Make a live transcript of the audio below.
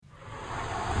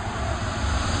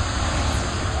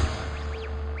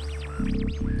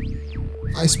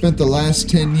I spent the last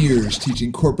 10 years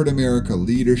teaching corporate America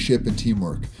leadership and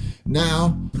teamwork.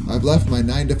 Now, I've left my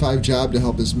 9-to-5 job to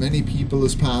help as many people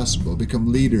as possible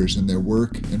become leaders in their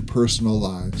work and personal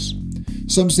lives.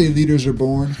 Some say leaders are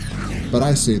born, but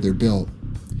I say they're built.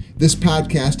 This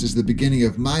podcast is the beginning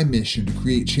of my mission to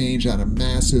create change on a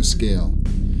massive scale.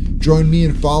 Join me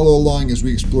and follow along as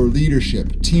we explore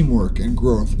leadership, teamwork, and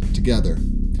growth together.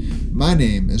 My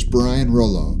name is Brian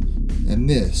Rollo, and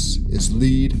this is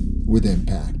Lead with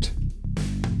Impact.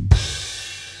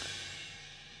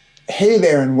 Hey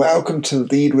there, and welcome to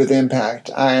Lead with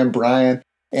Impact. I am Brian,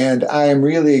 and I am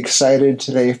really excited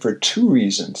today for two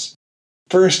reasons.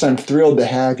 First, I'm thrilled to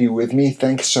have you with me.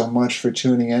 Thanks so much for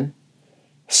tuning in.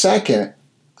 Second,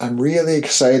 I'm really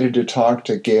excited to talk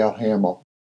to Gail Hamill.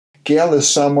 Gail is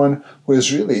someone who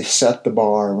has really set the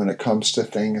bar when it comes to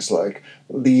things like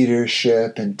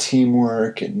leadership and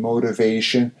teamwork and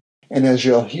motivation. And as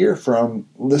you'll hear from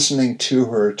listening to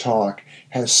her talk,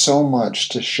 has so much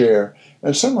to share.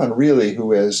 And someone really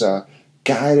who has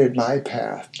guided my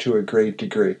path to a great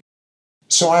degree.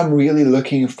 So I'm really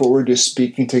looking forward to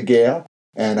speaking to Gail,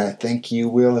 and I think you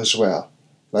will as well.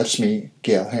 Let's meet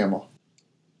Gail Hamill.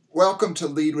 Welcome to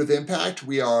Lead with Impact.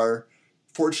 We are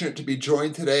fortunate to be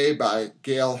joined today by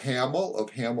Gail Hamill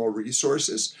of Hamill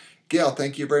Resources. Gail,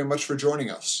 thank you very much for joining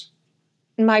us.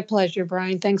 My pleasure,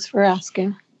 Brian. Thanks for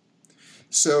asking.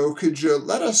 So could you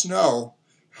let us know,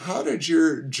 how did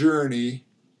your journey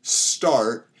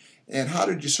start and how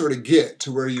did you sort of get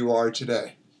to where you are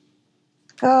today?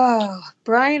 Oh,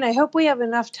 Brian, I hope we have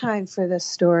enough time for this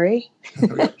story.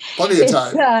 Plenty of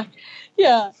time.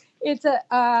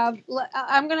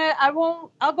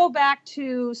 I'll go back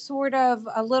to sort of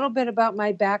a little bit about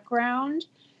my background.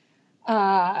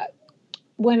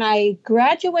 When I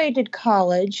graduated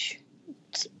college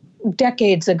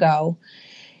decades ago,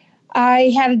 I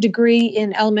had a degree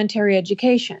in elementary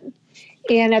education.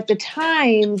 And at the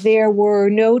time, there were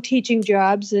no teaching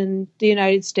jobs in the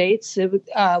United States.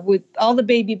 With all the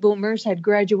baby boomers had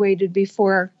graduated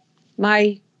before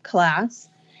my class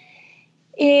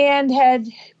and had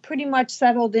pretty much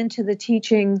settled into the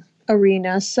teaching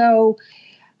arena. So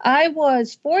I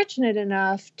was fortunate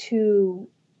enough to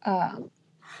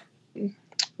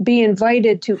be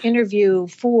invited to interview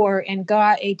for and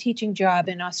got a teaching job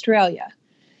in Australia.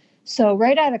 So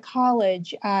right out of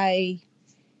college, I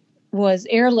was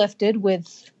airlifted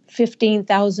with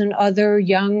 15,000 other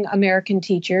young American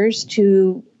teachers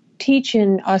to teach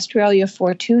in Australia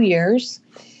for 2 years.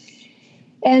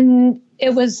 And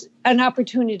it was an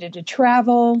opportunity to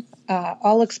travel,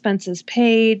 all expenses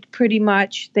paid pretty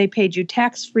much. They paid you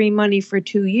tax-free money for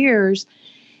 2 years.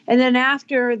 And then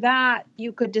after that,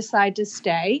 you could decide to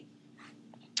stay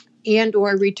and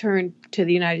or return to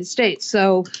the United States.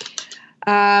 So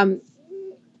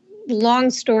long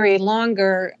story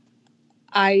longer,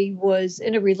 I was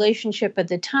in a relationship at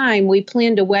the time. We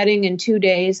planned a wedding in 2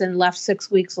 days and left 6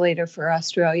 weeks later for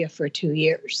Australia for 2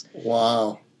 years.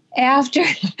 Wow. After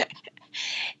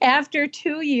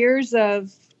 2 years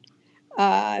of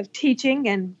teaching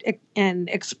and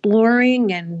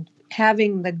exploring and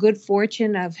having the good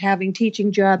fortune of having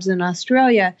teaching jobs in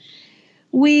Australia,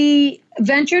 we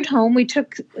ventured home.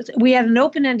 We had an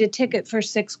open-ended ticket for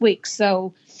 6 weeks.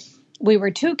 So we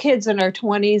were 2 kids in our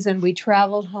 20s, and we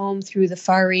traveled home through the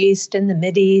Far East and the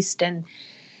Mideast and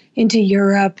into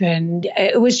Europe. And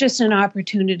it was just an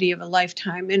opportunity of a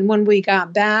lifetime. And when we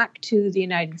got back to the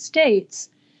United States,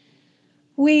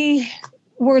 we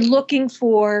were looking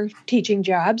for teaching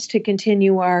jobs to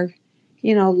continue our,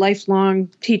 lifelong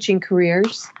teaching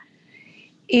careers.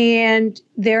 And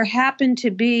there happened to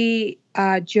be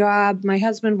a job. My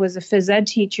husband was a phys ed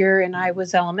teacher and I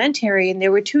was elementary. And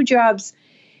there were 2 jobs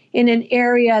in an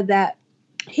area that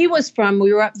he was from.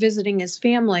 We were up visiting his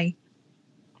family.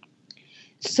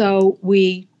 So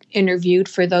we interviewed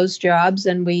for those jobs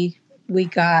and we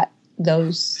got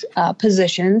those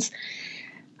positions.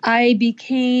 I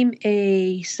became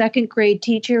a 2nd grade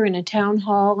teacher in a town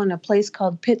hall in a place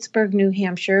called Pittsburgh, New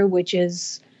Hampshire, which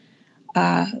is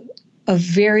a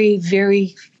very,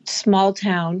 very small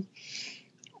town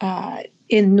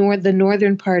in the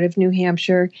northern part of New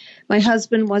Hampshire. My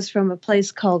husband was from a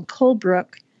place called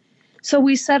Colebrook. So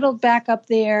we settled back up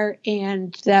there,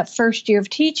 and that first year of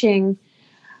teaching,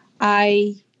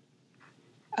 I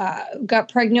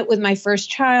got pregnant with my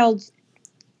first child,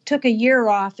 took a year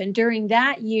off, and during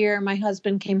that year, my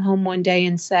husband came home one day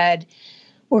and said,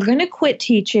 "We're going to quit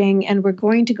teaching, and we're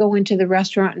going to go into the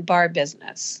restaurant and bar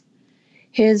business."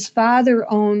 His father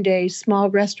owned a small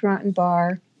restaurant and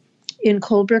bar in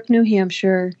Colebrook, New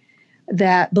Hampshire,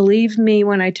 that, believe me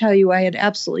when I tell you, I had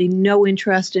absolutely no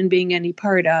interest in being any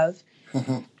part of.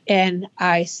 And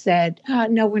I said,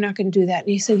 no, we're not going to do that. And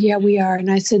he said, yeah, we are.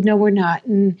 And I said, no, we're not.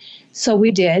 And so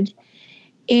we did.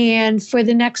 And for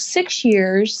the next 6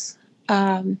 years,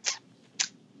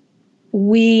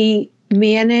 we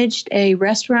managed a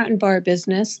restaurant and bar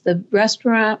business. The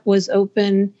restaurant was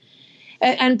open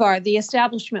and bar. The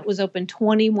establishment was open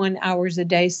 21 hours a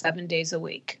day, 7 days a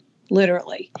week,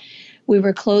 literally. We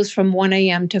were closed from 1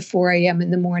 a.m. to 4 a.m.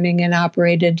 in the morning and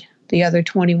operated the other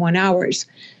 21 hours.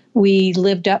 We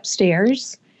lived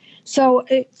upstairs. So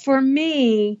for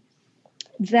me,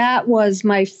 that was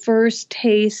my first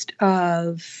taste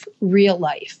of real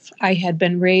life. I had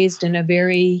been raised in a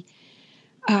very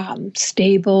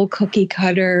stable cookie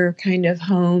cutter kind of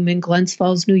home in Glens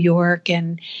Falls, New York.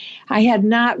 And I had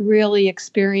not really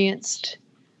experienced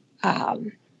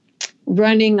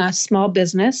running a small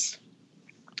business,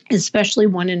 especially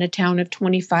one in a town of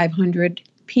 2,500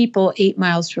 people, 8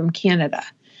 miles from Canada.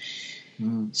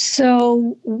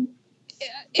 So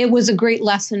it was a great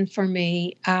lesson for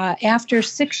me. After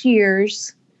 6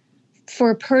 years,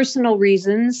 for personal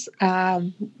reasons,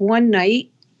 one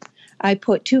night I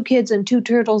put 2 kids and 2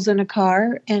 turtles in a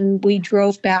car, and we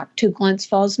drove back to Glens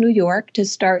Falls, New York to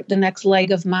start the next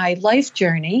leg of my life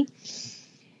journey.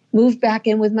 Moved back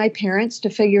in with my parents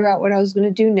to figure out what I was going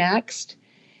to do next.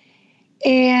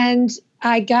 And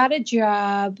I got a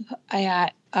job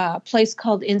at a place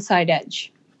called Inside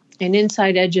Edge. And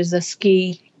Inside Edge is a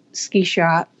ski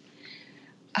shop.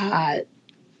 $4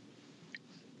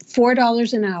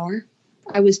 an hour.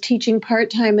 I was teaching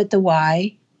part-time at the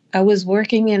Y. I was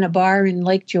working in a bar in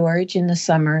Lake George in the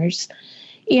summers.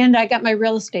 And I got my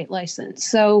real estate license.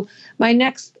 So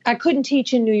I couldn't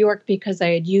teach in New York because I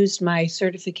had used my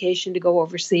certification to go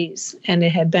overseas. And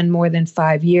it had been more than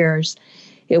 5 years.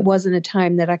 It wasn't a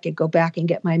time that I could go back and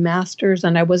get my master's.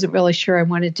 And I wasn't really sure I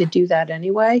wanted to do that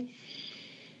anyway.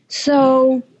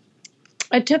 So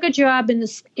I took a job in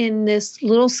this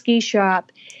little ski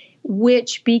shop,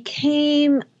 which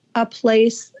became a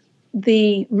place.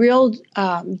 The real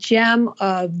gem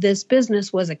of this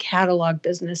business was a catalog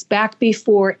business. Back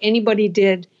before anybody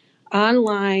did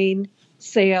online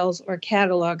sales or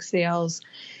catalog sales,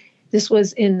 this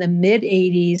was in the mid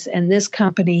 80s, and this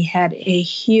company had a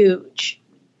huge,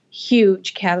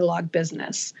 huge catalog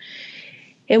business.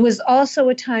 It was also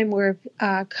a time where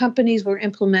companies were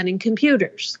implementing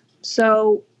computers.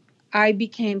 So I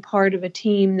became part of a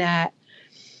team that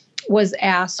was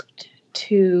asked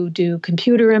to do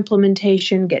computer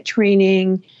implementation, get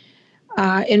training,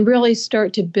 and really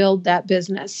start to build that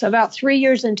business. So about 3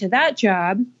 years into that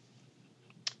job,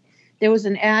 there was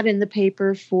an ad in the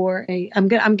paper for I'm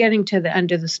getting to the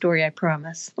end of the story, I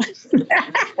promise.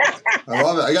 I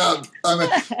love it.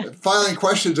 I'm filing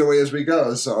questions away as we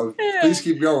go, so please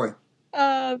keep going.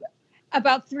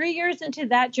 About 3 years into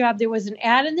that job, there was an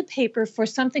ad in the paper for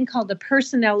something called a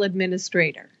personnel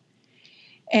administrator.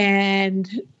 And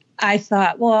I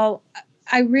thought, well,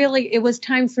 it was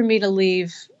time for me to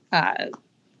leave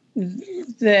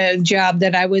the job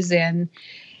that I was in.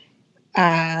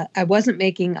 I wasn't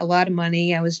making a lot of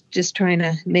money. I was just trying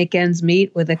to make ends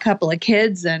meet with a couple of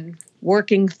kids and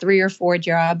working 3 or 4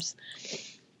 jobs.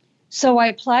 So I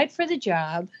applied for the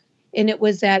job, and it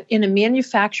was in a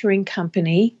manufacturing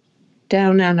company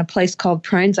down on a place called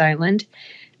Prince Island.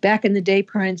 Back in the day,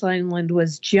 Prince Island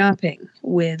was jumping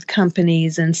with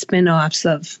companies and spinoffs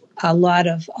of a lot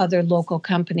of other local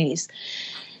companies.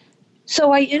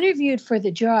 So I interviewed for the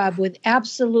job with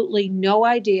absolutely no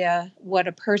idea what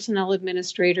a personnel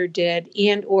administrator did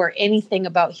and or anything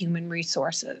about human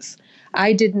resources.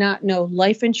 I did not know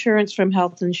life insurance from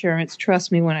health insurance.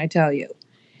 Trust me when I tell you.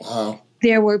 Wow.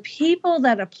 There were people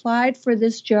that applied for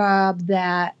this job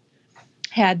that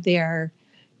had their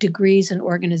degrees in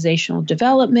organizational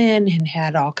development and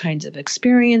had all kinds of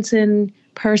experience in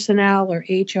personnel or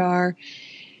HR.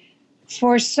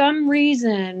 For some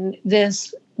reason,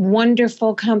 this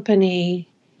wonderful company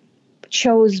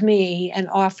chose me and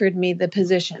offered me the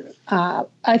position.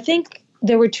 I think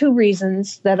there were 2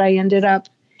 reasons that I ended up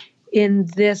in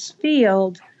this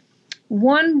field.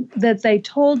 One that they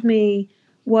told me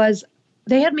was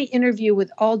they had me interview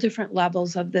with all different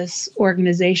levels of this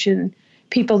organization,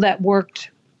 people that worked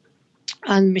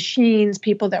on machines,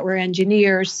 people that were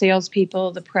engineers,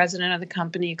 salespeople, the president of the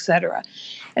company, et cetera.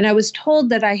 And I was told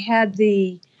that I had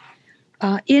the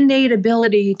innate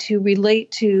ability to relate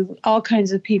to all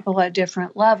kinds of people at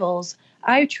different levels.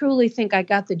 I truly think I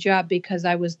got the job because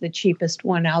I was the cheapest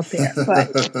one out there,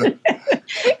 but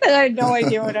I had no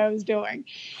idea what I was doing.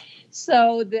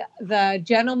 So the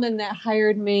gentleman that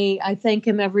hired me, I thank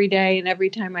him every day, and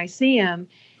every time I see him,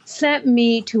 sent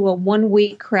me to a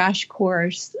 1-week crash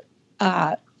course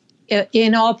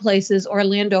in all places,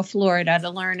 Orlando, Florida, to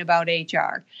learn about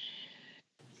HR.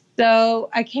 So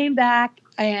I came back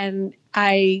and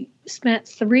I spent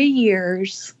 3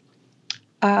 years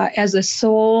as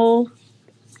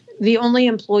the only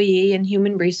employee in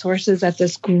human resources at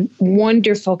this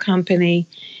wonderful company.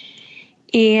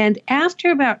 And after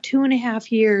about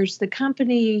 2.5 years, the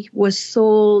company was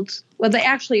sold. Well, they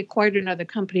actually acquired another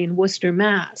company in Worcester,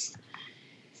 Mass.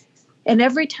 And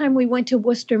every time we went to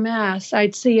Worcester, Mass,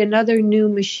 I'd see another new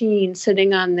machine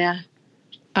sitting on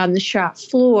the shop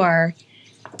floor.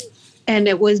 And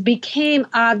became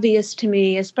obvious to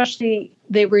me, especially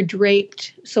they were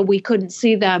draped so we couldn't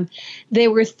see them. They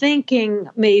were thinking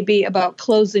maybe about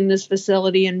closing this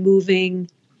facility and moving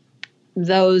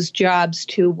those jobs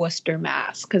to Worcester,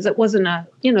 Mass, because it wasn't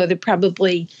there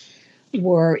probably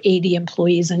were 80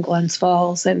 employees in Glens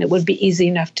Falls, and it would be easy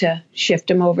enough to shift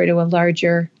them over to a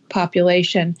larger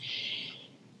population.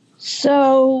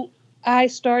 So I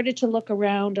started to look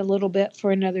around a little bit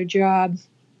for another job.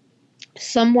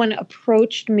 Someone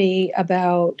approached me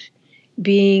about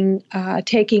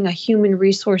taking a human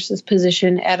resources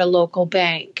position at a local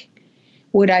bank.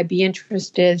 Would I be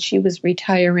interested? She was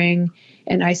retiring,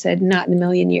 and I said, not in a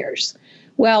million years.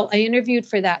 Well, I interviewed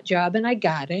for that job, and I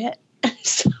got it.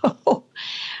 So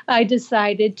I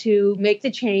decided to make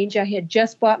the change. I had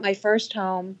just bought my first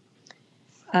home.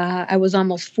 I was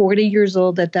almost 40 years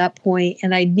old at that point,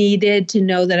 and I needed to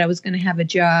know that I was going to have a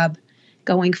job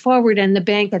going forward. And the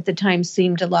bank at the time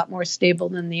seemed a lot more stable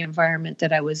than the environment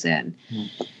that I was in.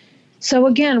 So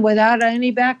again, without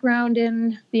any background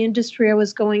in the industry I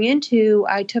was going into,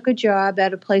 I took a job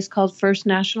at a place called First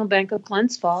National Bank of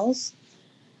Glens Falls.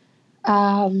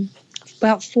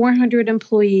 About 400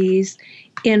 employees.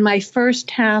 And my first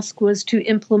task was to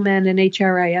implement an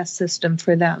HRIS system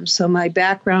for them. So my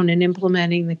background in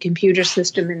implementing the computer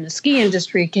system in the ski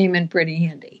industry came in pretty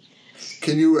handy.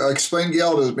 Can you explain,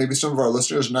 Gail, to maybe some of our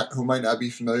listeners who might not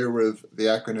be familiar with the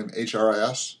acronym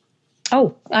HRIS?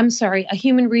 Oh, I'm sorry, a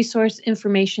Human Resource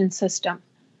Information System.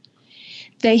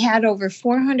 They had over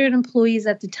 400 employees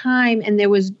at the time, and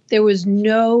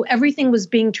everything was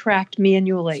being tracked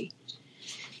manually.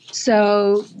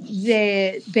 So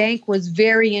the bank was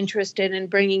very interested in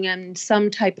bringing in some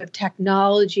type of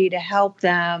technology to help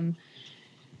them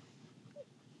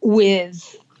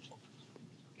with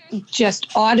just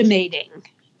automating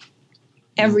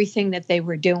everything that they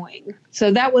were doing.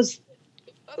 So that was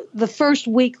the first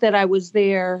week that I was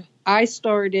there. I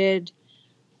started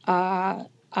on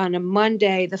a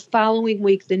Monday. The following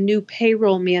week, the new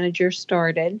payroll manager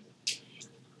started,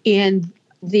 and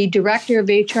the director of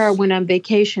HR went on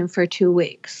vacation for 2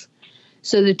 weeks.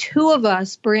 So the two of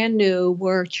us, brand new,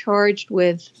 were charged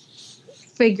with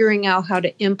figuring out how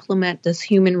to implement this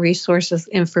human resources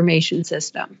information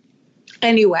system.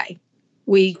 Anyway,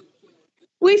 we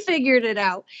figured it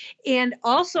out. And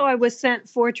also I was sent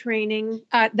for training.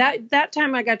 That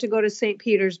time I got to go to St.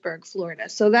 Petersburg, Florida.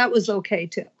 So that was okay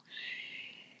too.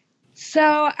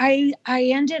 So I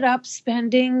ended up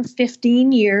spending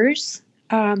 15 years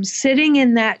sitting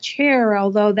in that chair,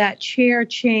 although that chair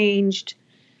changed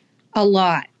a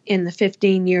lot in the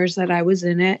 15 years that I was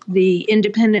in it. The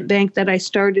independent bank that I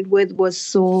started with was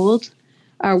sold,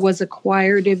 or was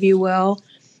acquired, if you will.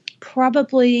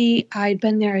 Probably I'd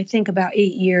been there, I think, about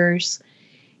 8 years.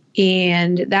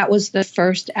 And that was the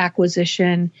first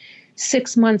acquisition.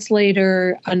 6 months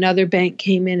later, another bank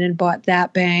came in and bought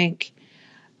that bank.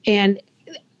 And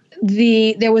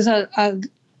there was a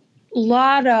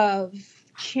lot of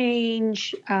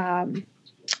change.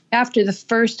 After the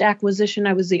first acquisition,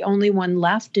 I was the only one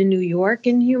left in New York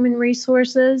in human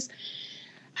resources.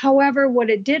 However, what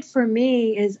it did for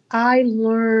me is I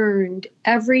learned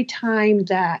every time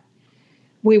that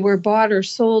we were bought or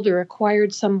sold or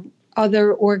acquired some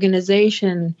other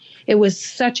organization, it was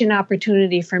such an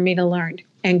opportunity for me to learn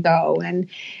and go. And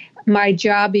my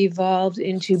job evolved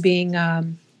into being a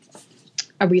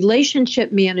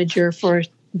relationship manager for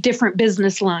different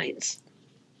business lines.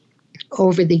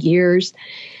 Over the years,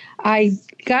 I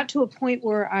got to a point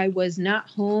where I was not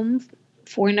home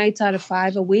 4 nights out of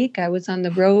 5 a week. I was on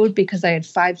the road because I had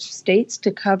 5 states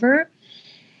to cover.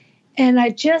 And I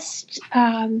just,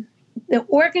 the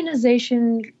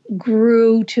organization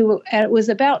grew to, it was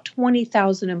about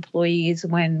 20,000 employees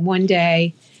when one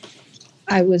day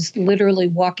I was literally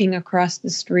walking across the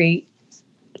street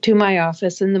to my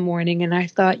office in the morning, and I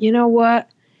thought, you know what?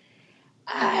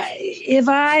 If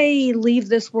I leave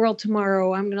this world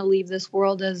tomorrow, I'm going to leave this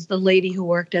world as the lady who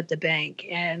worked at the bank.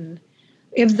 And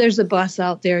if there's a bus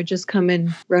out there, just come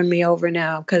and run me over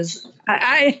now, because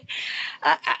I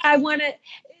want to.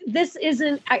 this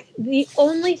isn't the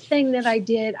only thing that I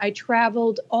did. I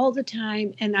traveled all the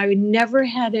time and I never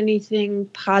had anything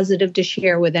positive to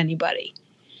share with anybody.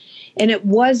 And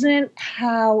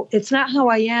it's not how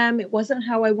I am. It wasn't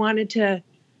how I wanted to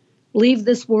leave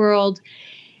this world.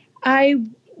 I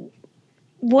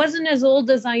wasn't as old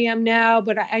as I am now,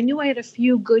 but I knew I had a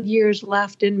few good years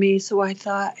left in me. So I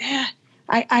thought,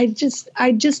 I just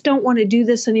don't want to do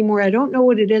this anymore. I don't know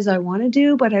what it is I want to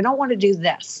do, but I don't want to do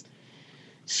this.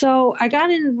 So I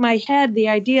got in my head the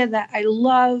idea that I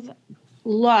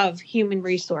love human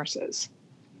resources.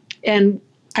 And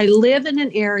I live in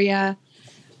an area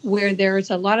where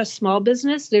there's a lot of small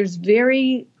business. There's a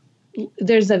very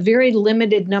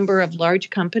limited number of large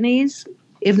companies,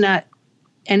 if not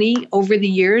any over the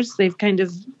years. They've kind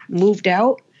of moved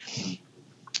out.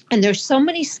 And there's so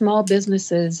many small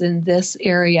businesses in this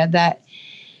area that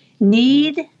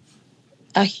need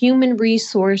a human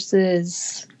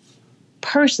resources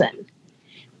person,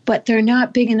 but they're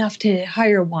not big enough to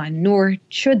hire one, nor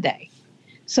should they.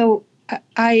 So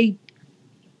I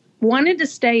wanted to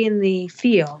stay in the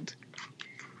field.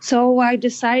 So I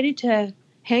decided to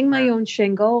hang my own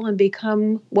shingle and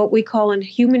become what we call a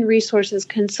human resources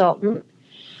consultant.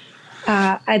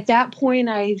 At that point,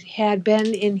 I had been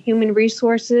in human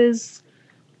resources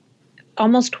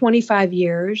almost 25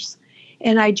 years,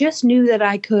 and I just knew that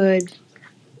I could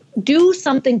do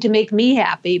something to make me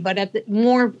happy, but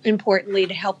more importantly,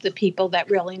 to help the people that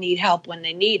really need help when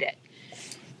they need it.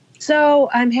 So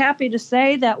I'm happy to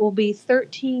say that will be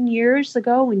 13 years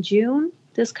ago in June,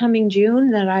 this coming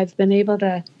June, that I've been able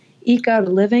to eke out a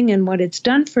living. And what it's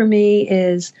done for me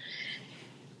is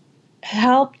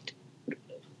helped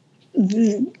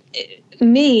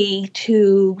me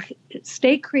to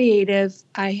stay creative.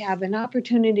 I have an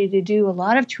opportunity to do a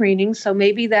lot of training. So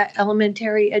maybe that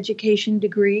elementary education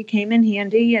degree came in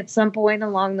handy at some point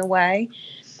along the way.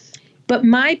 But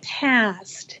my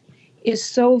past is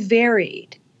so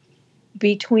varied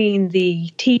between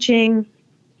the teaching,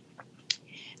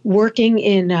 working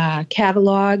in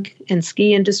catalog and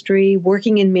ski industry,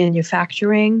 working in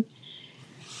manufacturing,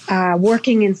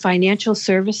 working in financial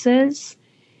services.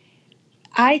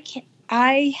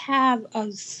 I have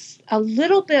a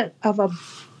little bit of a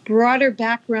broader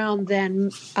background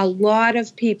than a lot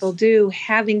of people do,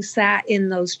 having sat in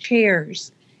those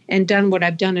chairs and done what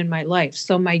I've done in my life.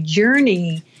 So my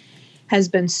journey has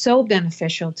been so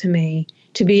beneficial to me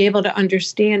to be able to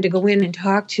understand, to go in and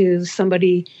talk to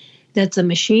somebody that's a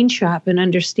machine shop and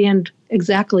understand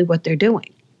exactly what they're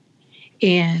doing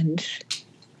and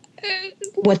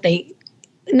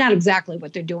not exactly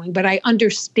what they're doing, but I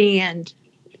understand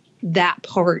that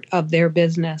part of their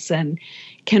business and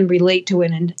can relate to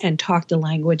it and talk the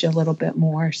language a little bit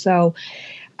more. So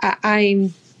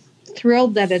I'm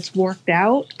thrilled that it's worked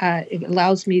out. It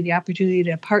allows me the opportunity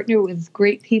to partner with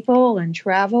great people and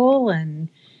travel and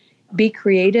be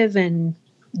creative and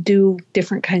do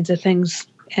different kinds of things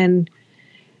and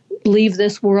leave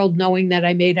this world knowing that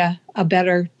I made a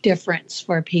better difference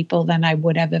for people than I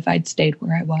would have if I'd stayed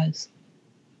where I was.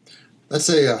 That's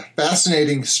a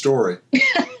fascinating story.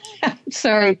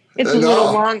 Sorry, it's a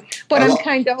little long, but I'm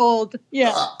kind of old.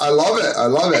 Yeah. I love it. I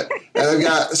love it. And I've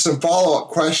got some follow-up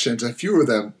questions, a few of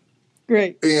them.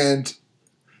 Great. And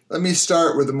let me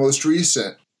start with the most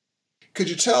recent. Could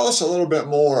you tell us a little bit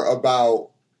more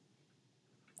about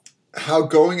how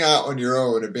going out on your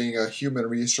own and being a human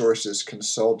resources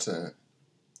consultant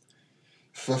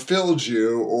fulfilled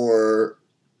you or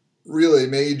really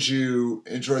made you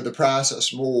enjoy the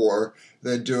process more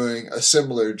than doing a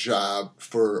similar job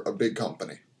for a big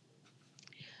company?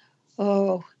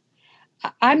 Oh,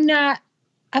 I'm not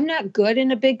good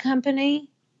in a big company.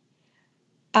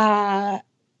 Although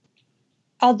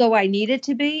I needed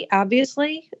to be,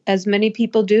 obviously, as many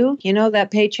people do,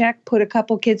 that paycheck put a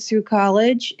couple kids through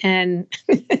college and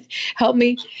help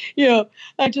me.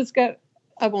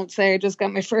 I won't say I just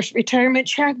got my first retirement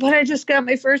check, but I just got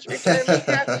my first retirement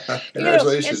check.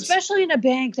 Congratulations. Especially in a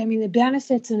bank. I mean, the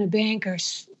benefits in a bank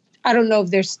I don't know if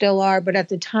there still are, but at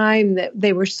the time that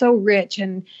they were so rich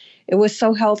and it was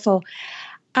so helpful.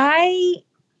 I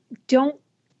do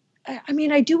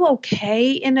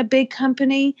okay in a big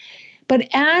company. But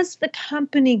as the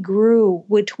company grew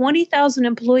with 20,000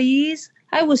 employees,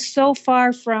 I was so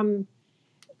far from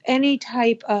any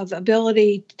type of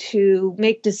ability to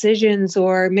make decisions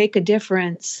or make a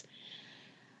difference.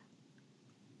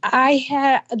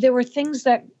 There were things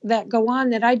that go on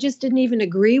that I just didn't even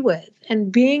agree with.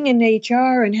 And being in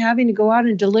HR and having to go out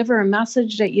and deliver a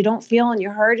message that you don't feel in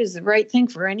your heart is the right thing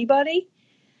for anybody,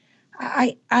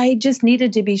 I just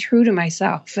needed to be true to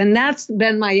myself. And that's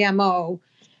been my MO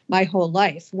my whole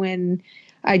life. When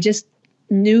I just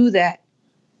knew that,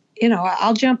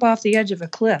 I'll jump off the edge of a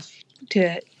cliff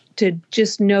to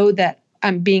just know that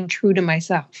I'm being true to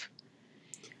myself.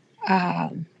 I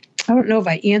don't know if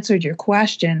I answered your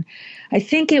question. I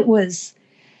thought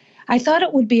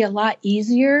it would be a lot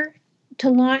easier to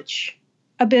launch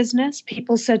a business.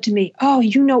 People said to me, "Oh,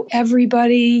 you know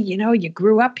everybody, you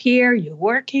grew up here, you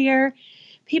work here.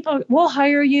 People will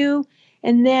hire you."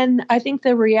 And then I think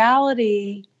the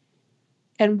reality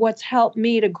and what's helped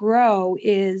me to grow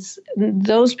is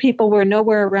those people were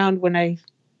nowhere around when I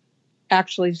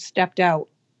actually stepped out.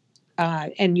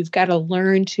 And you've got to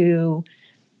learn to,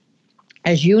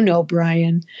 as you know,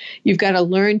 Brian, you've got to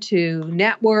learn to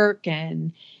network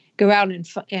and go out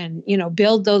and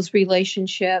build those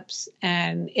relationships.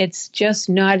 And it's just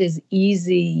not as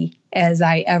easy as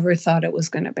I ever thought it was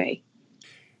going to be.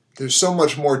 There's so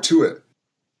much more to it.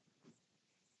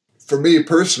 For me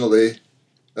personally,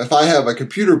 if I have a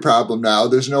computer problem now,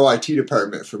 there's no IT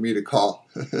department for me to call.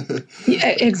 Yeah,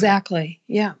 exactly.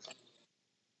 Yeah.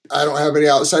 I don't have any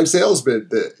outside salesmen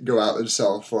that go out and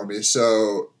sell for me.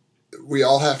 So we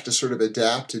all have to sort of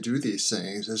adapt to do these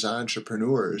things as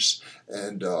entrepreneurs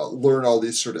and learn all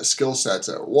these sort of skill sets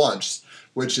at once,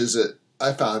 which is,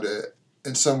 I found it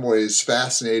in some ways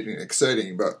fascinating and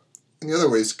exciting, but in the other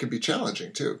ways it can be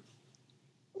challenging too.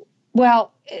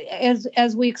 Well,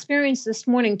 as we experienced this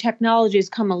morning, technology has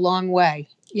come a long way.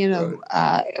 Right.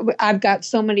 I've got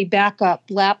so many backup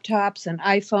laptops and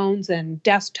iPhones and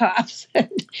desktops.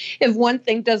 If one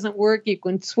thing doesn't work, you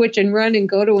can switch and run and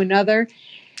go to another.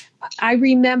 I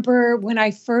remember when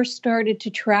I first started to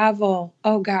travel,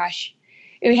 oh gosh,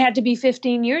 it had to be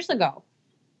 15 years ago.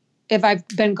 If I've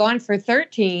been gone for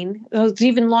 13, it was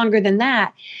even longer than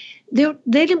that.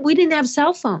 We didn't have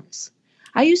cell phones.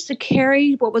 I used to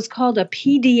carry what was called a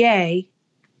PDA,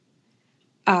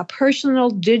 a personal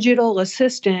digital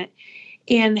assistant,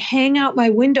 and hang out my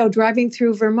window driving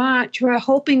through Vermont,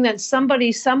 hoping that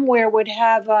somebody somewhere would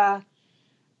have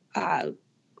a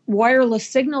wireless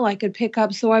signal I could pick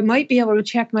up so I might be able to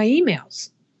check my emails.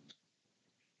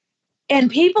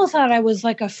 And people thought I was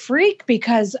like a freak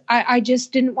because I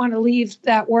just didn't want to leave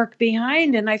that work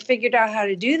behind. And I figured out how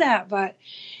to do that. But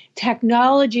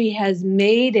technology has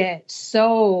made it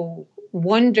so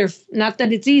wonderful. Not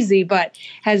that it's easy, but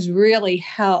has really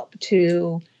helped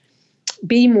to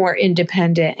be more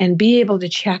independent and be able to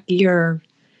check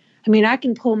I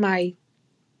can pull my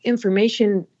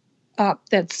information up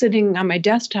that's sitting on my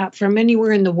desktop from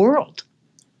anywhere in the world.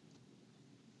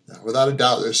 Without a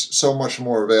doubt, there's so much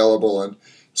more available and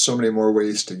so many more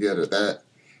ways to get it. That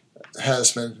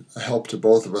has been a help to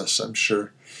both of us, I'm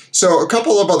sure. So a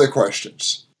couple of other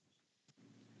questions.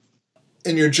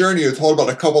 In your journey, you told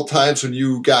about a couple times when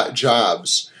you got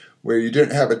jobs where you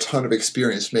didn't have a ton of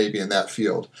experience maybe in that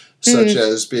field, such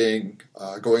as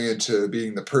going into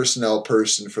being the personnel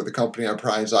person for the company on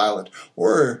Prize Island,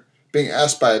 or being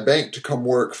asked by a bank to come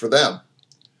work for them.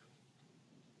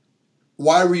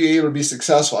 Why were you able to be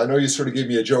successful? I know you sort of gave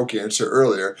me a joke answer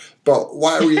earlier, but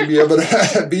why were you able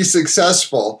to be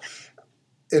successful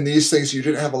in these things you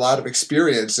didn't have a lot of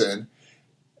experience in?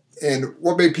 And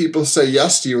what made people say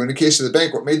yes to you? In the case of the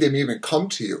bank, what made them even come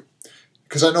to you?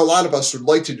 Because I know a lot of us would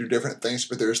like to do different things,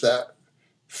 but there's that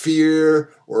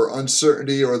fear or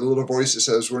uncertainty or the little voice that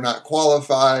says we're not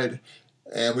qualified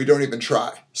and we don't even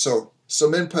try. So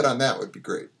some input on that would be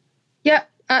great. Yeah,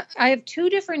 I have two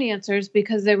different answers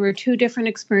because there were two different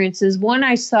experiences. One,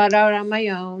 I sought out on my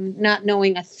own, not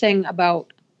knowing a thing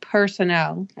about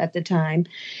personnel at the time.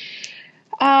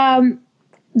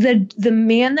 The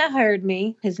man that hired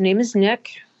me, his name is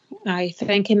Nick. I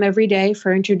thank him every day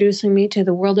for introducing me to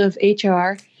the world of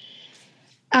HR.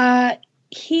 I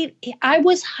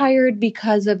was hired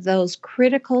because of those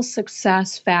critical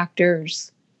success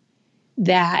factors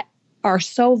that are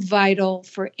so vital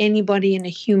for anybody in a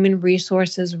human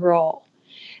resources role.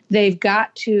 They've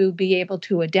got to be able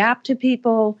to adapt to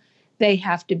people. They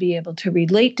have to be able to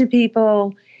relate to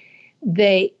people.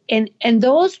 And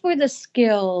those were the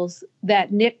skills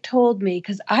that Nick told me,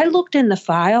 because I looked in the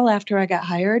file after I got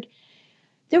hired.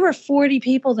 There were 40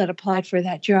 people that applied for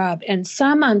that job, and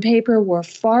some on paper were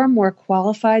far more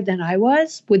qualified than I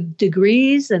was with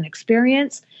degrees and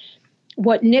experience.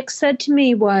 What Nick said to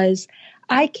me was,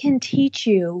 I can teach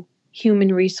you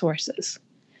human resources.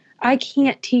 I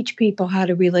can't teach people how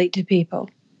to relate to people.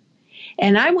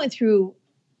 And I went through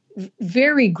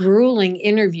very grueling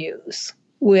interviews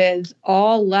with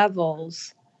all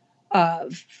levels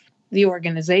of the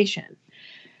organization.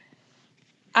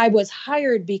 I was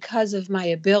hired because of my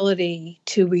ability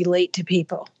to relate to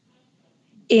people,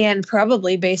 and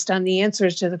probably based on the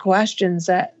answers to the questions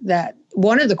that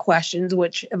one of the questions,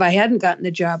 which if I hadn't gotten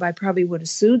the job, I probably would have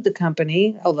sued the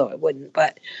company, although I wouldn't.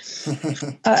 But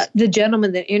the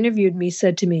gentleman that interviewed me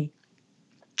said to me,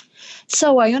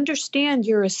 "So I understand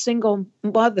you're a single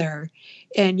mother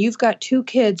and you've got 2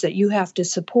 kids that you have to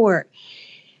support.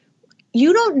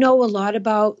 You don't know a lot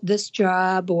about this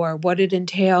job or what it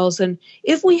entails. And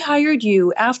if we hired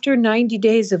you after 90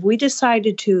 days, if we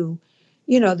decided to,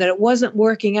 that it wasn't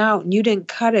working out and you didn't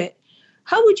cut it,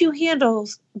 how would you handle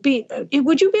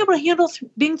would you be able to handle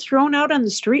being thrown out on the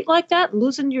street like that and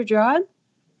losing your job?"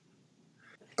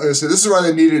 So this is why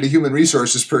they needed a human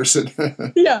resources person.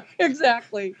 Yeah,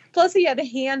 exactly. Plus he had a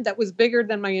hand that was bigger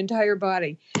than my entire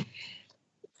body.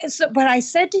 But I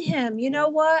said to him, you know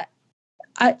what?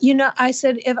 I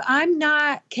said, if I'm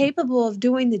not capable of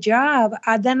doing the job,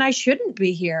 then I shouldn't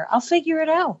be here. I'll figure it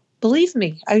out. Believe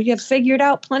me, I have figured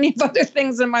out plenty of other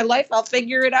things in my life. I'll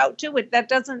figure it out too.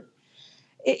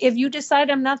 If you decide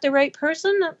I'm not the right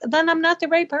person, then I'm not the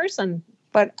right person.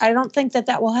 But I don't think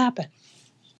that will happen.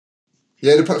 You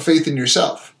had to put faith in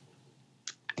yourself.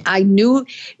 I knew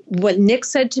what Nick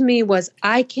said to me was,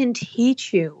 I can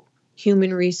teach you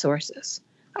human resources.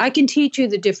 I can teach you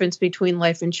the difference between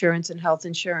life insurance and health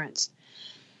insurance.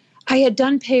 I had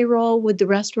done payroll with the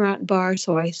restaurant and bar,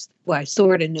 so I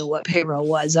sort of knew what payroll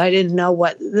was. I didn't know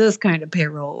what this kind of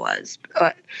payroll was.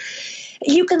 But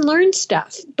you can learn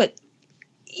stuff. But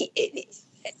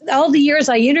all the years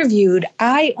I interviewed,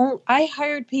 I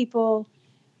hired people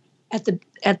at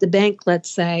the bank, let's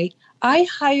say. I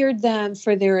hired them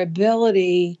for their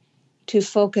ability to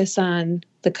focus on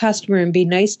the customer and be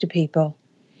nice to people.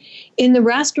 In the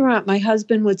restaurant, my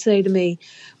husband would say to me,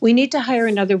 "We need to hire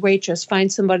another waitress,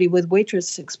 find somebody with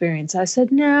waitress experience." I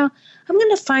said, "No, I'm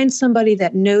going to find somebody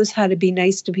that knows how to be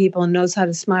nice to people and knows how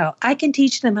to smile. I can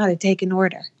teach them how to take an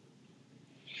order."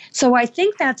 So I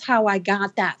think that's how I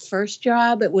got that first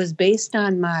job. It was based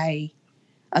on my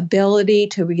ability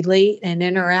to relate and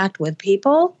interact with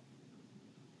people.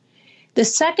 The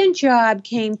second job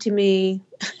came to me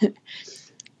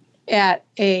at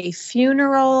a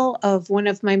funeral of one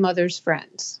of my mother's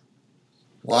friends.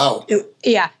 Wow.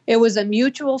 It was a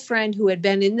mutual friend who had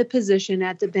been in the position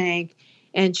at the bank,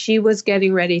 and she was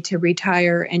getting ready to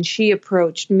retire, and she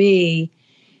approached me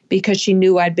because she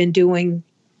knew I'd been doing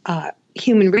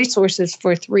human resources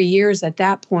for 3 years at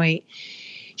that point.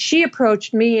 She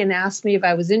approached me and asked me if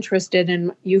I was interested,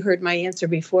 and you heard my answer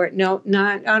before. No,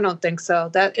 I don't think so.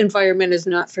 That environment is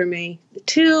not for me.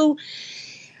 Two,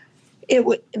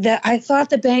 I thought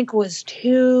the bank was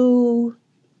too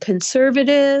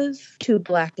conservative, too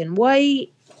black and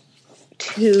white,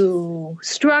 too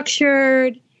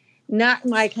structured, not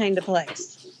my kind of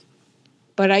place.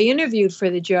 But I interviewed for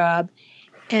the job,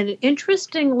 and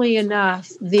interestingly enough,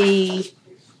 the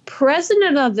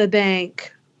president of the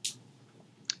bank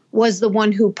was the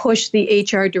one who pushed the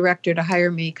HR director to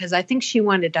hire me, because I think she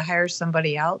wanted to hire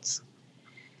somebody else.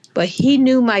 But he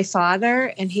knew my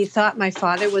father, and he thought my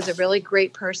father was a really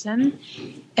great person.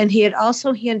 And he had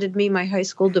also handed me my high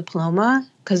school diploma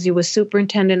because he was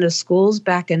superintendent of schools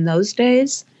back in those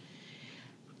days.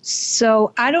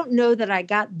 So I don't know that I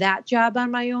got that job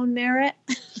on my own merit.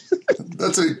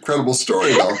 That's an incredible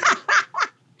story, though.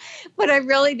 But I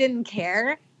really didn't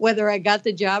care whether I got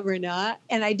the job or not.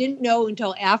 And I didn't know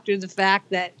until after the fact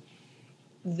that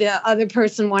the other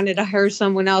person wanted to hire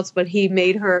someone else, but he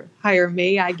made her hire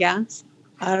me, I guess.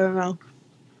 I don't know.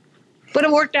 But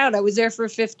it worked out. I was there for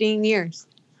 15 years.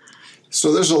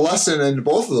 So there's a lesson in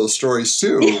both of those stories,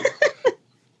 too.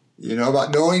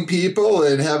 About knowing people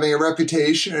and having a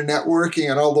reputation and networking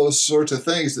and all those sorts of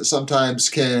things that sometimes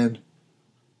can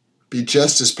be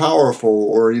just as powerful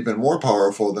or even more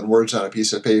powerful than words on a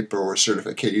piece of paper or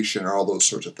certification or all those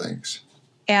sorts of things.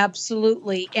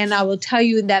 Absolutely. And I will tell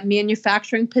you that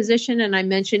manufacturing position, and I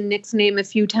mentioned Nick's name a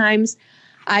few times,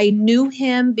 I knew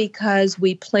him because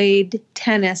we played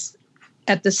tennis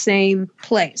at the same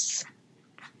place.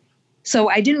 So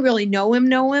I didn't really know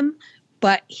him,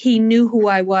 but he knew who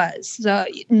I was. So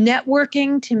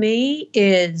networking to me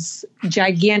is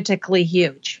gigantically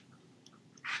huge.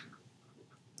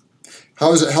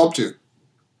 How has it helped you?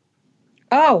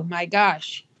 Oh, my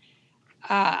gosh.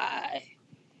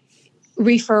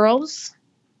 Referrals,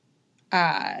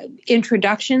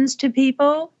 introductions to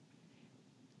people,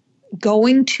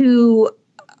 going to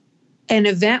an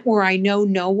event where I know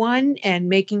no one and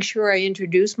making sure I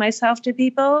introduce myself to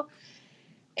people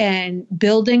and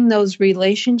building those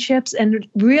relationships and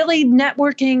really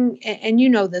networking. And you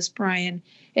know this, Brian,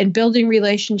 and building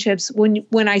relationships.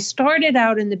 When I started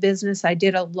out in the business, I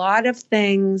did a lot of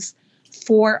things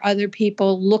for other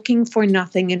people looking for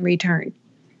nothing in return.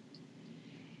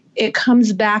 it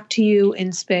comes back to you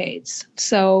in spades.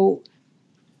 So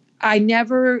I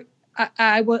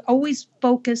was always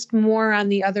focused more on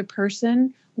the other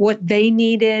person, what they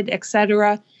needed,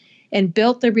 etc., and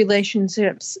built the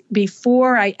relationships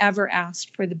before I ever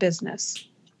asked for the business.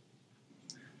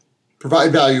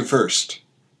 Provide value first.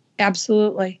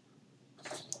 Absolutely.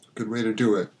 Good way to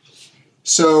do it.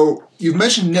 So you've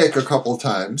mentioned Nick a couple of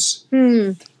times.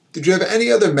 Did you have any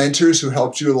other mentors who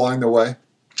helped you along the way?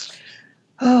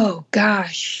 Oh,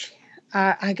 gosh.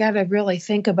 I got to really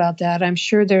think about that. I'm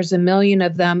sure there's a million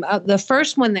of them. The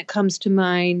first one that comes to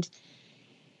mind,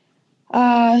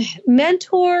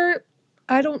 mentor,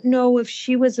 I don't know if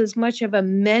she was as much of a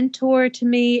mentor to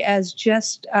me as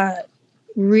just a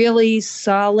really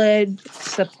solid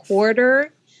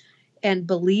supporter and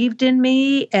believed in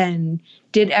me and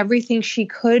did everything she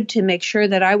could to make sure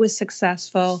that I was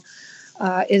successful,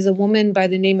 is a woman by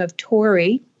the name of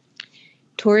Tori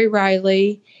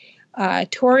Riley.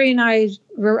 Tori and I,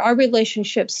 our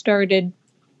relationship started,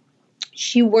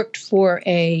 she worked for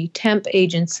a temp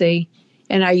agency,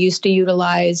 and I used to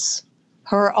utilize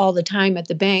her all the time at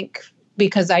the bank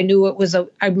because I knew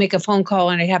I'd make a phone call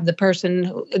and I'd have the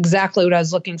person exactly what I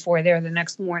was looking for there the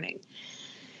next morning.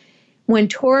 When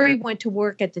Tori went to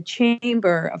work at the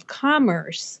Chamber of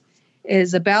Commerce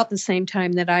is about the same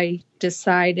time that I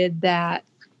decided that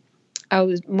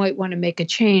might want to make a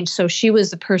change. So she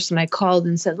was the person I called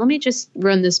and said, let me just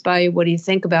run this by you. What do you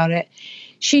think about it?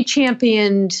 She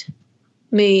championed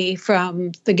me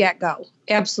from the get-go,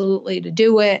 absolutely, to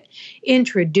do it,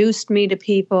 introduced me to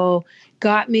people,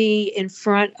 got me in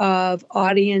front of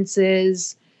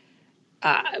audiences,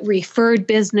 referred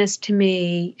business to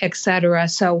me, etc.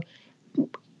 So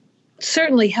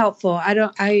certainly helpful.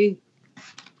 I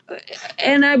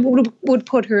would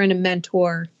put her in a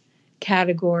mentor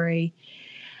category.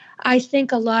 I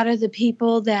think a lot of the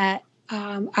people that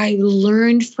I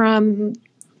learned from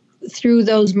through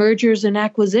those mergers and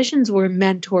acquisitions were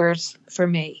mentors for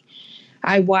me.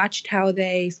 I watched how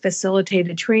they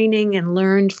facilitated training and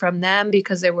learned from them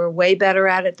because they were way better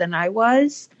at it than I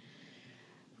was.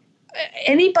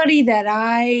 Anybody that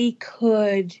I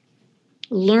could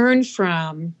learn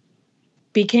from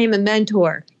became a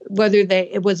mentor, whether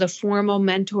it was a formal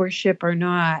mentorship or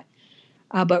not.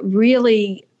 But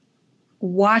really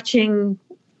watching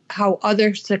how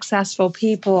other successful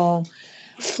people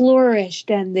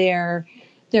flourished and their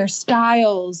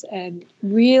styles, and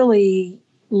really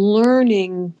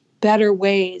learning better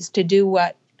ways to do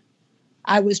what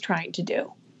I was trying to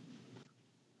do.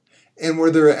 And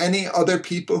were there any other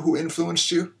people who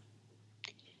influenced you?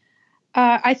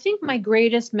 I think my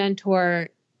greatest mentor,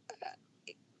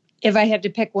 if I had to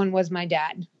pick one, was my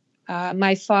dad.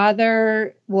 My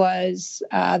father was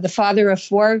the father of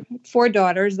four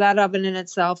daughters. That of in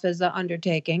itself is an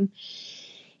undertaking.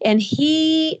 And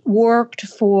he worked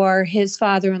for his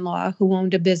father-in-law, who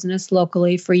owned a business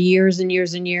locally for years and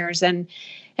years and years. And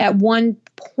at one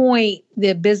point,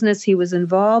 the business he was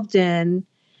involved in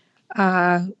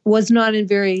was not in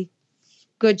very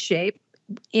good shape.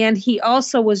 And he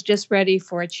also was just ready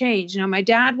for a change. Now, my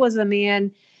dad was a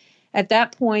man, at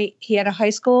that point, he had a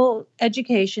high school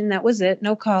education. That was it,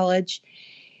 no college.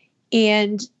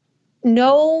 And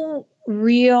no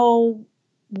real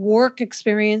work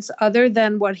experience other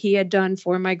than what he had done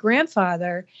for my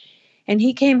grandfather. And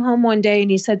he came home one day and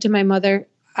he said to my mother,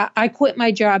 I quit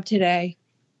my job today.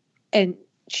 And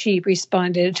she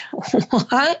responded,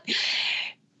 what?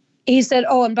 He said,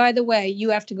 oh, and by the way, you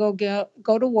have to go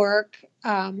to work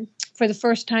for the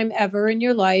first time ever in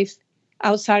your life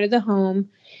outside of the home.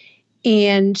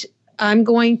 And I'm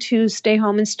going to stay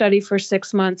home and study for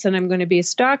 6 months, and I'm going to be a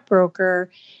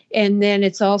stockbroker. And then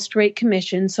it's all straight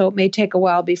commission, so it may take a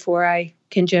while before I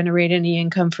can generate any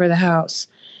income for the house.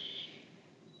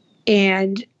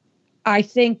 And I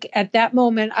think at that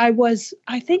moment, I was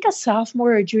a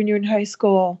sophomore or junior in high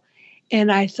school.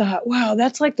 And I thought, wow,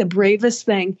 that's like the bravest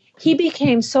thing. He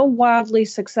became so wildly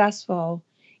successful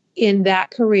in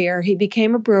that career. He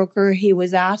became a broker. He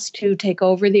was asked to take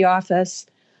over the office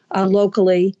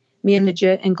locally, manage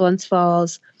it in Glens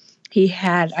Falls. He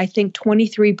had, I think,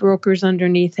 23 brokers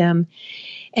underneath him,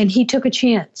 and he took a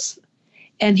chance.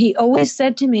 And he always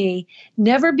said to me,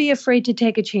 never be afraid to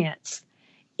take a chance,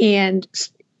 and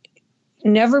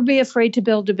never be afraid to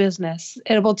build a business.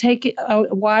 It will take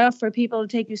a while for people to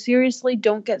take you seriously.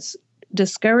 Don't get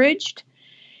discouraged.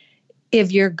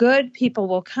 If you're good, people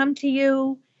will come to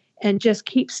you, and just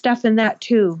keep stuffing that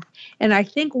too. And I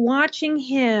think watching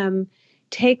him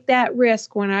take that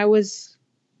risk when I was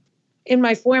in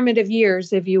my formative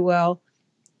years, if you will,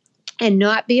 and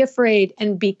not be afraid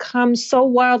and become so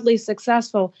wildly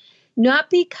successful not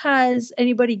because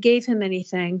anybody gave him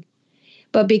anything,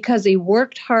 but because he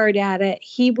worked hard at it.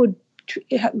 He would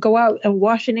go out in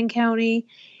Washington County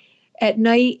at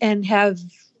night and have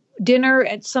dinner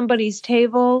at somebody's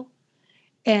table.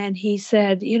 And he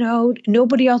said,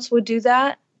 nobody else would do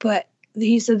that. But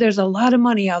he said, there's a lot of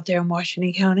money out there in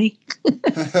Washington County.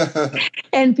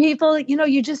 And people,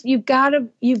 you've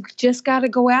just got to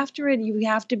go after it. You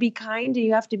have to be kind.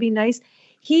 You have to be nice.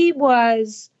 He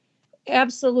was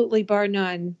absolutely, bar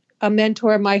none, a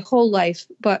mentor my whole life,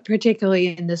 but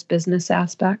particularly in this business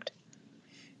aspect.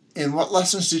 And what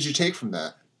lessons did you take from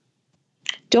that?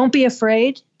 Don't be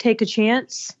afraid. Take a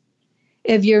chance.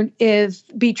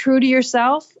 Be true to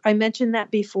yourself. I mentioned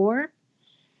that before.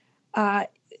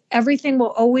 Everything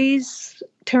will always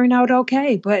turn out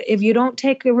okay. But if you don't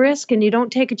take a risk and you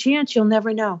don't take a chance, you'll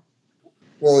never know.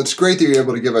 Well, it's great that you're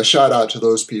able to give a shout out to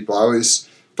those people. I always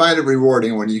find it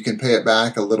rewarding when you can pay it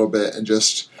back a little bit and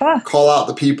just call out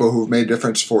the people who've made a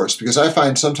difference for us, because I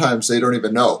find sometimes they don't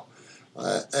even know.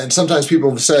 And sometimes people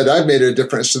have said I've made a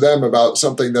difference to them about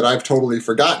something that I've totally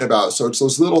forgotten about. So it's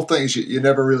those little things you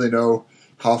never really know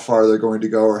how far they're going to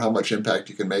go or how much impact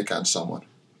you can make on someone.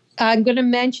 I'm going to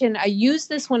mention, I use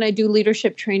this when I do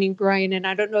leadership training, Brian, and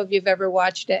I don't know if you've ever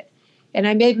watched it, and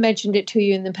I may have mentioned it to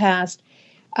you in the past.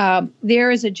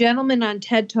 There is a gentleman on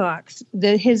TED Talks.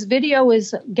 His video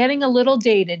is getting a little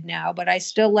dated now, but I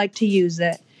still like to use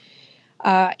it.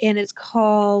 And it's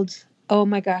called, oh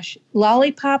my gosh,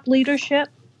 Lollipop Leadership.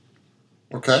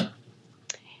 Okay.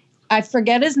 I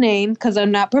forget his name because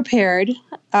I'm not prepared.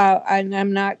 And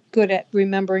I'm not good at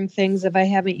remembering things if I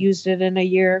haven't used it in a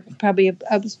year. Probably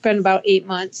I've spent about 8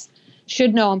 months.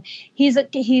 Should know him.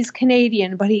 He's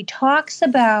Canadian, but he talks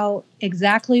about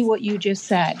exactly what you just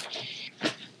said.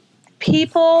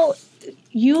 People,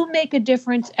 you make a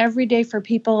difference every day for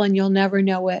people and you'll never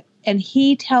know it. And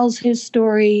he tells his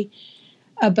story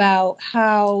about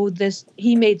how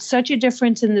he made such a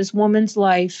difference in this woman's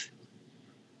life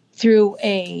through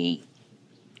a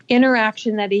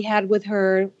interaction that he had with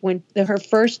her when her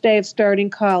first day of starting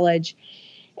college,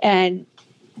 and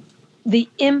the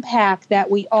impact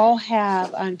that we all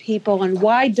have on people, and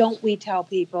why don't we tell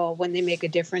people when they make a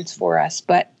difference for us?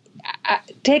 But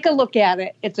take a look at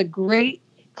it. It's a great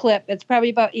clip. It's probably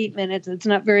about 8 minutes. It's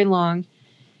not very long.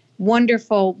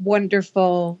 Wonderful,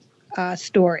 wonderful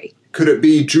story. Could it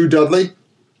be Drew Dudley?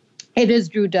 It is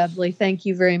Drew Dudley. Thank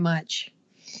you very much.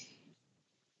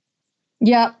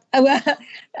 Yeah.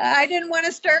 I didn't want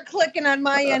to start clicking on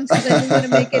my end because I didn't want to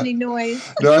make any noise.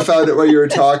 No, I found it while you were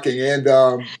talking. And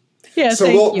yeah, so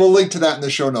we'll link to that in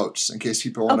the show notes in case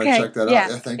people want to check that out. Yeah,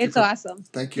 thank you. It's awesome.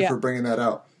 Thank you for bringing that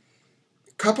out.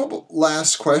 A couple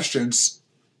last questions.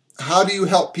 How do you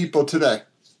help people today?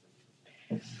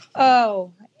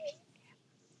 Oh,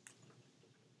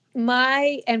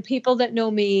 and people that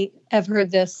know me have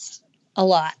heard this a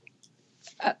lot.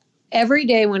 Every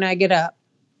day when I get up,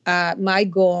 my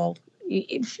goal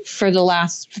for the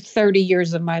last 30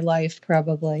 years of my life,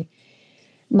 probably,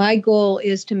 my goal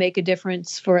is to make a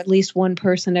difference for at least one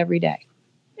person every day.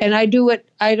 And I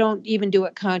don't even do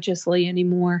it consciously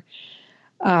anymore,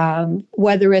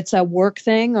 whether it's a work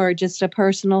thing or just a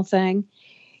personal thing.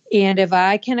 And if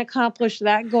I can accomplish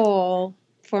that goal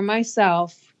for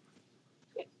myself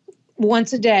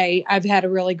once a day, I've had a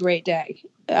really great day.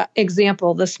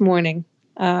 Example, this morning,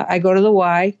 I go to the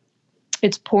Y.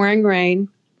 It's pouring rain.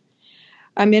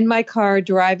 I'm in my car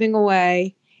driving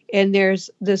away, and there's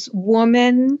this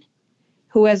woman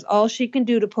who has all she can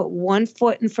do to put one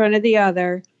foot in front of the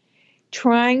other,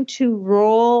 trying to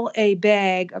roll a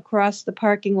bag across the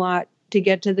parking lot to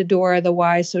get to the door of the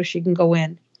Y so she can go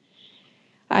in.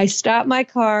 I stopped my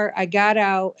car, I got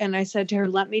out, and I said to her,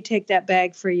 "Let me take that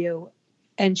bag for you."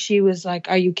 And she was like,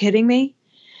 "Are you kidding me?"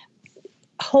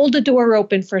 Hold a door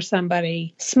open for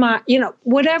somebody, smart,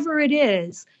 whatever it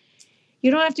is. You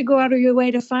don't have to go out of your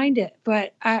way to find it.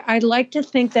 But I'd like to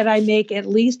think that I make at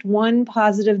least one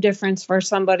positive difference for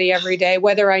somebody every day,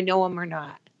 whether I know them or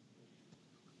not.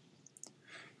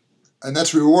 And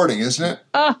that's rewarding, isn't it?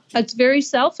 It's very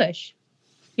selfish.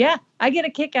 Yeah, I get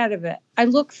a kick out of it. I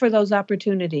look for those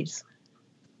opportunities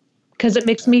because it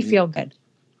makes me feel good.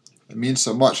 It means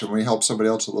so much, and we help somebody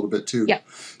else a little bit too. Yeah.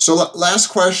 So last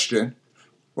question.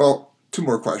 Well, two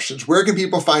more questions. Where can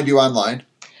people find you online?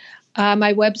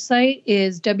 My website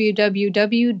is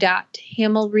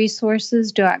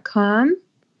www.hamelresources.com.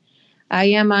 I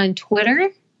am on Twitter.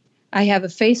 I have a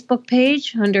Facebook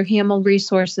page under Hamel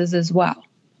Resources as well.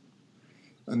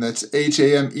 And that's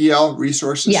HAMEL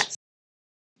Resources? Yes.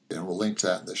 And we'll link to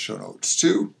that in the show notes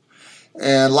too.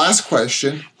 And last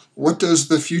question, what does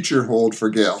the future hold for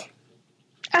Gail?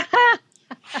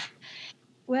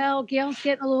 Well, Gail's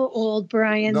getting a little old,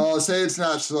 Brian. No, say it's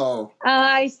not so.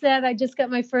 I said I just got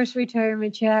my first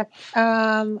retirement check.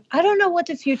 I don't know what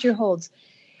the future holds.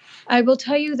 I will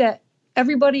tell you that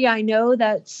everybody I know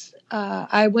that's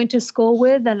I went to school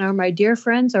with and are my dear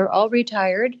friends are all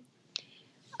retired.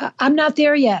 I'm not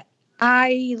there yet.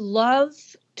 I love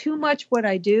too much what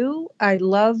I do. I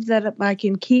love that I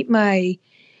can keep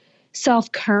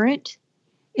myself current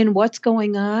in what's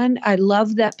going on. I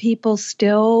love that people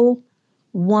still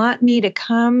want me to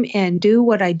come and do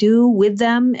what I do with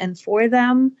them and for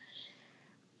them.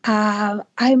 I'm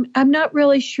not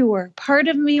really sure. Part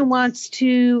of me wants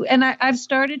to, and I've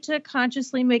started to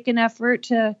consciously make an effort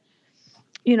to,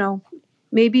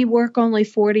 maybe work only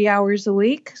 40 hours a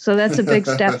week. So that's a big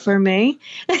step for me.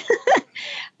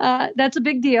 That's a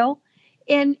big deal.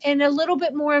 And a little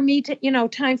bit more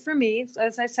time for me. So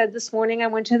as I said this morning, I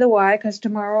went to the Y because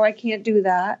tomorrow I can't do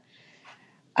that.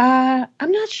 I'm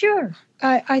not sure.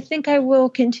 I think I will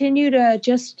continue to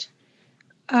just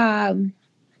not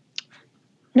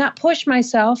push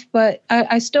myself, but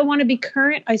I still want to be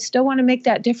current. I still want to make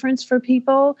that difference for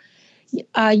people.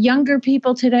 Younger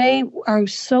people today are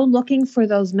so looking for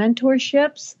those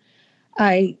mentorships.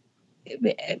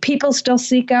 People still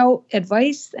seek out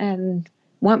advice and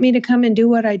want me to come and do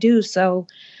what I do. So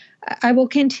I will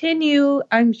continue,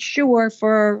 I'm sure,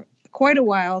 for quite a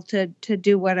while to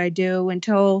do what I do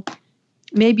until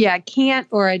maybe I can't,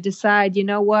 or I decide, you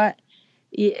know what,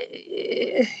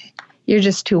 you're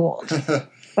just too old.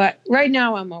 But right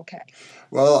now I'm okay.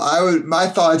 Well, my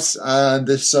thoughts on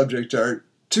this subject are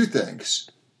two things.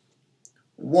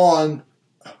 One,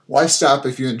 why stop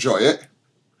if you enjoy it?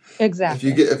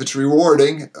 Exactly. If it's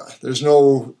rewarding, there's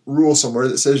no rule somewhere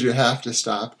that says you have to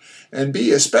stop. And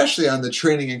B, especially on the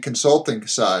training and consulting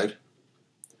side,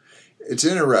 it's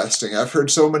interesting. I've heard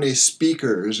so many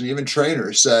speakers and even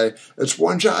trainers say it's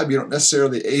one job you don't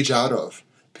necessarily age out of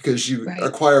because you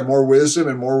acquire more wisdom.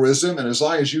 And as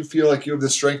long as you feel like you have the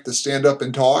strength to stand up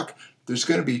and talk, there's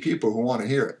going to be people who want to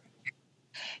hear it.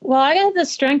 Well, I got the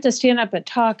strength to stand up and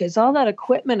talk is all that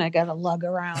equipment I got to lug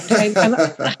around. I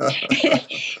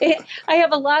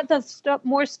have a lot of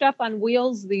more stuff on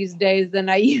wheels these days than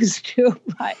I used to.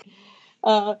 But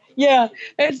and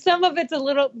some of it's a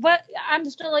little, but I'm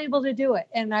still able to do it.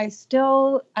 And I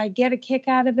get a kick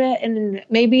out of it. And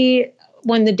maybe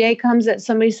when the day comes that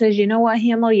somebody says, you know what,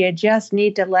 Hamill, you just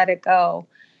need to let it go.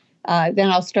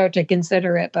 Then I'll start to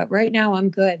consider it. But right now I'm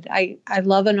good. I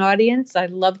love an audience. I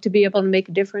love to be able to make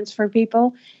a difference for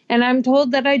people. And I'm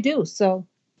told that I do. So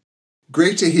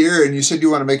great to hear. And you said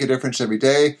you want to make a difference every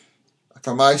day.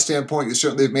 From my standpoint, you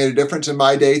certainly have made a difference in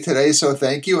my day today. So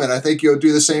thank you. And I think you'll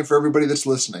do the same for everybody that's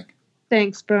listening.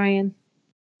 Thanks, Brian.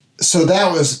 So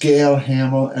that was Gail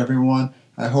Hamill, everyone.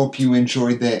 I hope you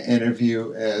enjoyed that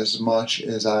interview as much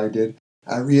as I did.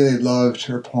 I really loved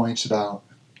her points about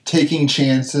taking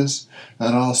chances,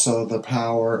 and also the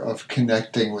power of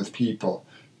connecting with people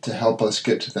to help us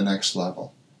get to the next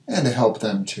level, and to help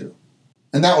them too.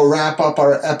 And that will wrap up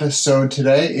our episode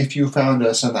today. If you found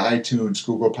us on the iTunes,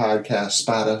 Google Podcasts,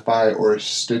 Spotify, or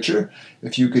Stitcher,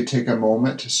 if you could take a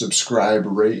moment to subscribe,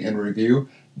 rate, and review,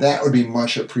 that would be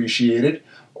much appreciated.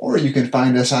 Or you can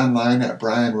find us online at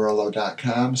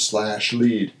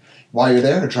brianrollo.com/lead. While you're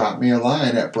there, drop me a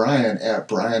line at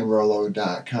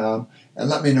brian@brianrollo.com and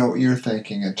let me know what you're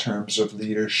thinking in terms of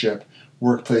leadership,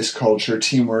 workplace culture,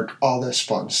 teamwork, all this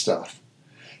fun stuff.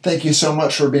 Thank you so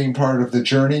much for being part of the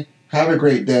journey. Have a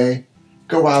great day.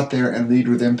 Go out there and lead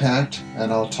with impact,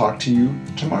 and I'll talk to you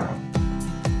tomorrow.